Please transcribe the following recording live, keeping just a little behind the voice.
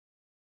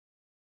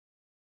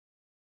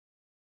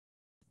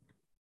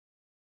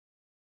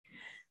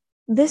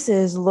This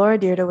is Laura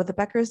Deirdre with the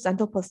Becker's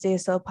Dental Plus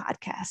DSO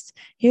podcast.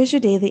 Here's your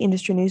daily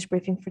industry news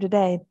briefing for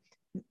today,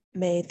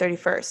 May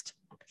 31st.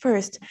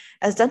 First,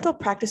 as dental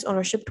practice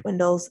ownership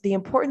dwindles, the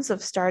importance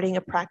of starting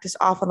a practice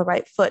off on the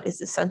right foot is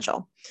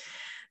essential.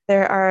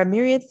 There are a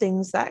myriad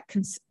things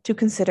to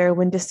consider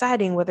when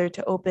deciding whether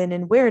to open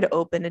and where to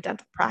open a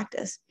dental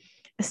practice.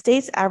 A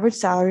state's average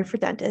salary for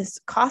dentists,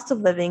 cost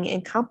of living,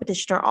 and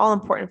competition are all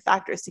important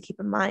factors to keep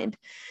in mind.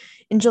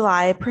 In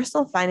July,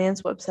 personal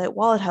finance website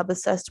WalletHub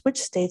assessed which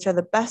states are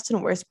the best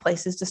and worst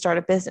places to start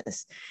a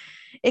business.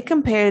 It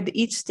compared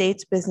each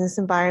state's business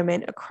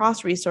environment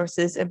across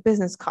resources and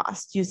business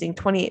costs using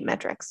 28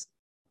 metrics.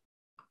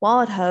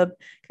 WalletHub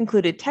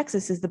concluded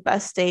Texas is the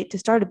best state to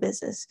start a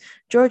business.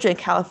 Georgia and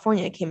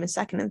California came in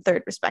second and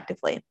third,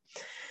 respectively.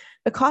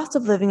 The cost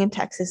of living in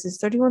Texas is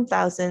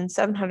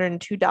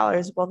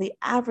 $31,702, while the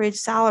average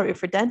salary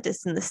for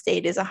dentists in the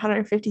state is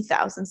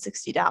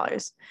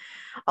 $150,060.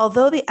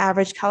 Although the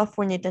average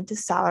California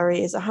dentist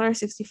salary is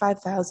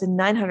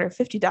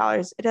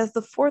 $165,950, it has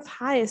the fourth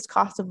highest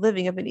cost of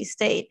living of any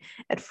state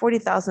at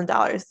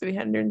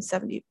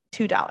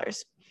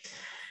 $40,372.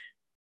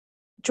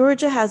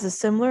 Georgia has a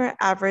similar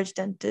average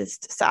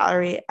dentist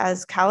salary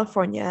as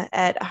California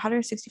at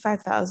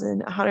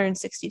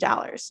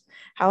 $165,160.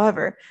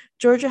 However,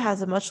 Georgia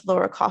has a much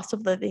lower cost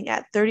of living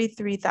at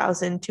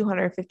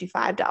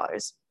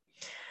 $33,255.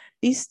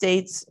 These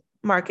states'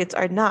 markets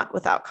are not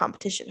without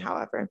competition,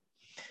 however.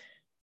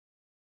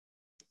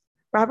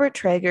 Robert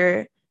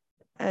Traeger,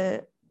 a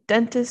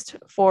dentist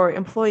for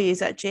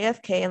employees at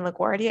JFK and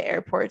LaGuardia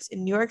airports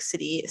in New York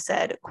City,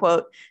 said,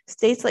 quote,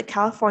 states like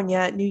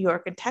California, New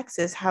York, and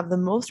Texas have the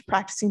most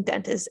practicing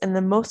dentists and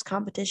the most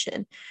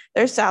competition.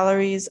 Their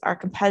salaries are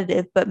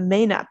competitive, but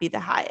may not be the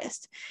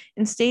highest.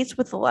 In states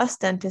with less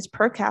dentists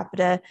per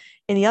capita,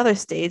 in the other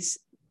states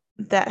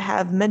that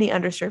have many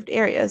underserved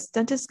areas,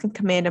 dentists can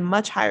command a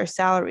much higher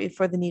salary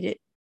for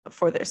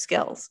their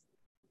skills.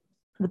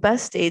 The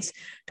best states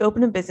to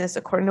open a business,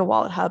 according to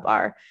WalletHub,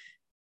 are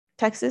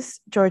Texas,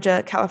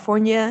 Georgia,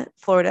 California,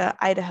 Florida,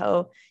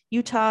 Idaho,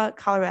 Utah,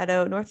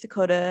 Colorado, North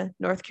Dakota,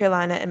 North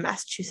Carolina, and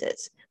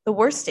Massachusetts. The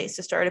worst states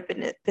to start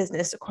a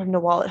business, according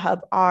to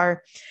WalletHub,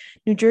 are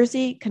New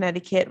Jersey,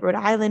 Connecticut, Rhode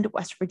Island,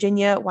 West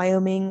Virginia,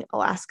 Wyoming,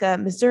 Alaska,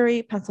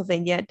 Missouri,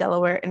 Pennsylvania,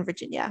 Delaware, and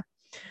Virginia.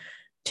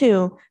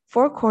 2,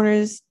 Four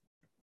Corners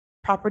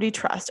Property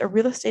Trust, a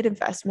real estate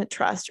investment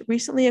trust,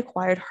 recently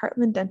acquired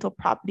Heartland Dental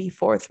property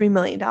for $3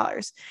 million.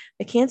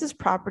 The Kansas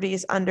property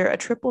is under a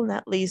triple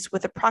net lease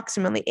with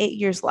approximately 8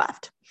 years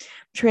left.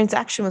 The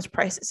transaction was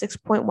priced at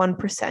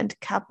 6.1%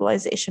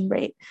 capitalization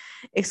rate,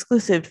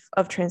 exclusive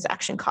of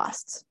transaction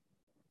costs.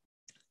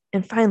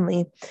 And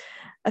finally,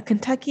 a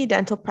Kentucky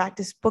dental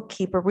practice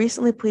bookkeeper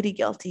recently pleaded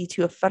guilty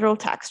to federal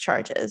tax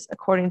charges,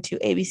 according to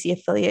ABC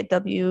affiliate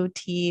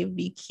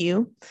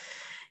WTVQ.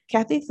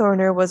 Kathy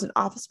Thorner was an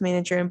office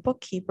manager and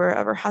bookkeeper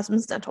of her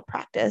husband's dental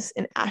practice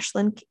in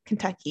Ashland,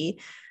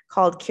 Kentucky,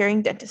 called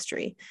Caring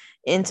Dentistry.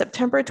 In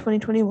September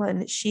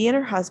 2021, she and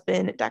her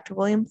husband, Dr.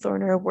 William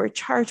Thorner, were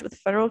charged with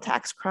federal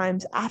tax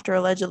crimes after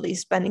allegedly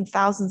spending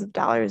thousands of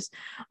dollars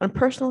on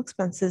personal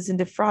expenses and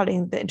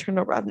defrauding the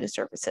Internal Revenue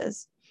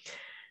Services.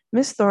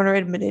 Ms. Thorner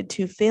admitted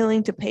to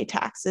failing to pay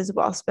taxes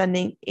while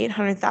spending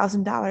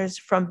 $800,000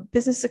 from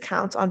business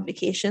accounts on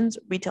vacations,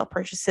 retail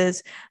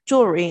purchases,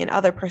 jewelry, and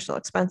other personal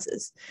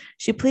expenses.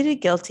 She pleaded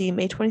guilty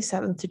May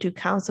 27th to 2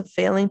 counts of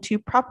failing to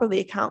properly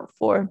account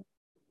for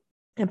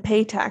and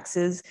pay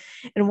taxes,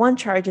 and 1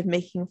 charge of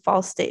making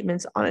false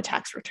statements on a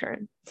tax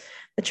return.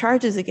 The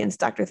charges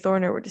against Dr.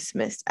 Thorner were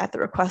dismissed at the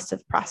request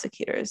of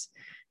prosecutors.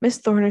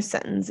 Ms. Thorner's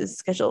sentence is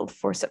scheduled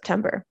for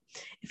September.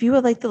 If you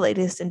would like the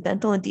latest in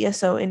dental and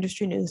DSO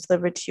industry news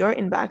delivered to your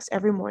inbox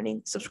every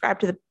morning, subscribe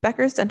to the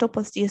Becker's Dental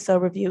Plus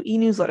DSO Review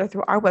e-newsletter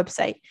through our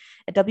website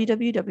at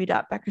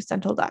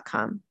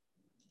www.beckersdental.com.